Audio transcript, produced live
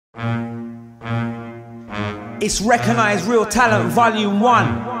It's Recognize Real Talent Volume 1.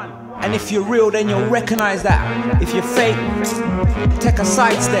 And if you're real, then you'll recognize that. If you're fake, take a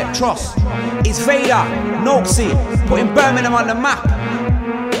sidestep, trust. It's Vader, Noxie, putting Birmingham on the map.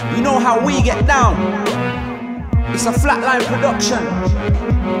 You know how we get down. It's a flatline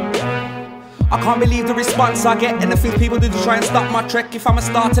production. I can't believe the response I get and the things people do to try and stop my trek. If I'm a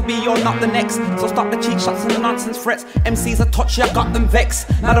star to be, you're not the next. So stop the cheat shots and the nonsense threats. MCs are touchy, I got them vexed.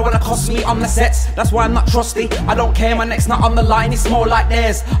 Now they wanna cost me on the sets. That's why I'm not trusty. I don't care, my neck's not on the line, it's more like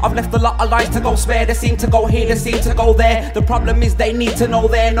theirs. I've left a lot of lives to go spare. They seem to go here, they seem to go there. The problem is they need to know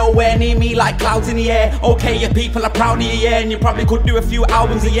they're nowhere near me like clouds in the air. Okay, your people are proud of you, yeah, and you probably could do a few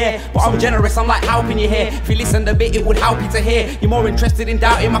albums a year. But I'm generous, I'm like, how can you hear? If you listened a bit, it would help you to hear. You're more interested in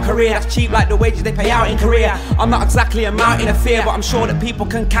doubting my career. That's cheap like the wages they pay out in Korea. I'm not exactly a mountain of fear, but I'm sure that people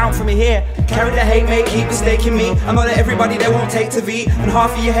can count for me here. Carry the hate, mate, keep mistaking me. I know that everybody they won't take to V, and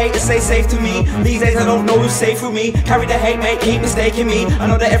half of you hate to stay safe to me. These days I don't know who's safe with me. Carry the hate, mate, keep mistaking me. I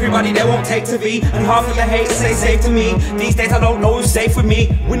know that everybody they won't take to V, and half of you hate to stay safe to me. These days I don't know who's safe with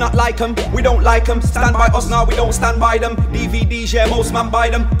me. We're not like them, we don't like them. Stand by us now, we don't stand by them. DVDs, yeah, most man buy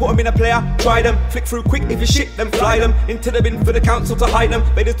them. Put them in a player, try them. Flick through quick, if you shit them, fly them into the bin for the council to hide them.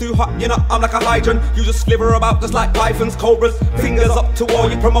 Vader's too hot, you know, I'm like a hydrant. You just sliver about just like pythons, cobras. Fingers up to all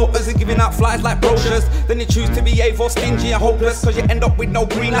your promoters and giving out flies like brochures. Then you choose to behave all stingy and hopeless, cause you end up with no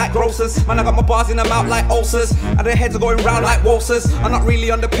green like grocers. Man, I got my bars in the mouth like ulcers, and their heads are going round like waltzers. I'm not really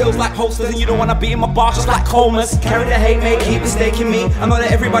on the pills like holsters, and you don't wanna be in my bars just like comas. Carry the hate, mate, keep mistaking me. I know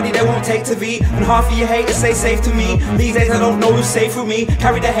that everybody they won't take to V, and half of you hate to stay safe to me. These days I don't know who's safe with me.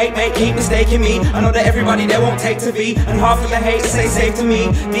 Carry the hate, mate, keep mistaking me. I know that everybody they won't take to V, and half of you hate to stay safe to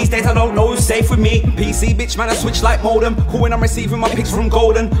me. These days I don't know who's safe with me. PC bitch, man, I switch like modem. Cool when I'm receiving my pics from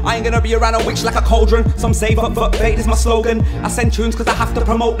Golden. I ain't gonna be around a witch like a cauldron. Some say but Vader's my slogan. I send tunes cause I have to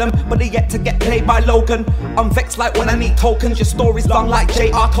promote them, but they yet to get played by Logan. I'm vexed like when I need tokens. Your story's long like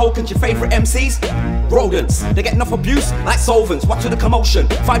JR tokens. Your favourite MCs? Rodents. They get enough abuse like solvents. Watch the commotion.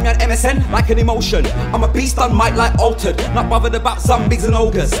 Find me on MSN like an emotion. I'm a beast on mic like Altered. Not bothered about zombies and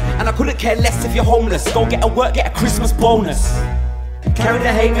ogres. And I couldn't care less if you're homeless. Go get a work, get a Christmas bonus. Carry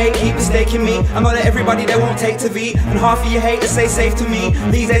the hate, mate, keep mistaking me. I know that everybody they won't take to V, and half of you hate to stay safe to me.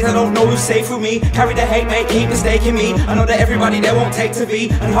 These days I don't know who's safe with me. Carry the hate, mate, keep mistaking me. I know that everybody they won't take to V,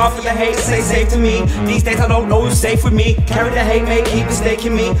 and half of you hate to stay safe to me. These days I don't know who's safe with me. Carry the hate, mate, keep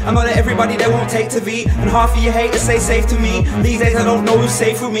mistaking me. I know that everybody they won't take to V, and half of you hate to stay safe to me. These days I don't know who's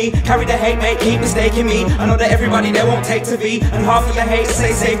safe with me. Carry the hate, mate, keep mistaking me. I know that everybody they won't take to V, and half of you hate to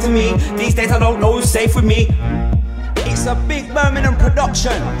stay safe to me. These days I don't know who's safe with me. It's a big Birmingham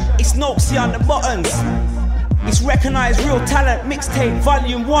production. It's Noxie on the buttons. It's Recognize Real Talent Mixtape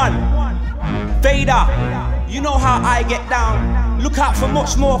Volume 1. Vader, you know how I get down. Look out for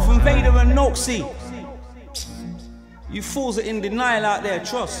much more from Vader and Noxie. You fools are in denial out there,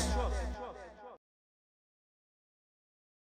 trust.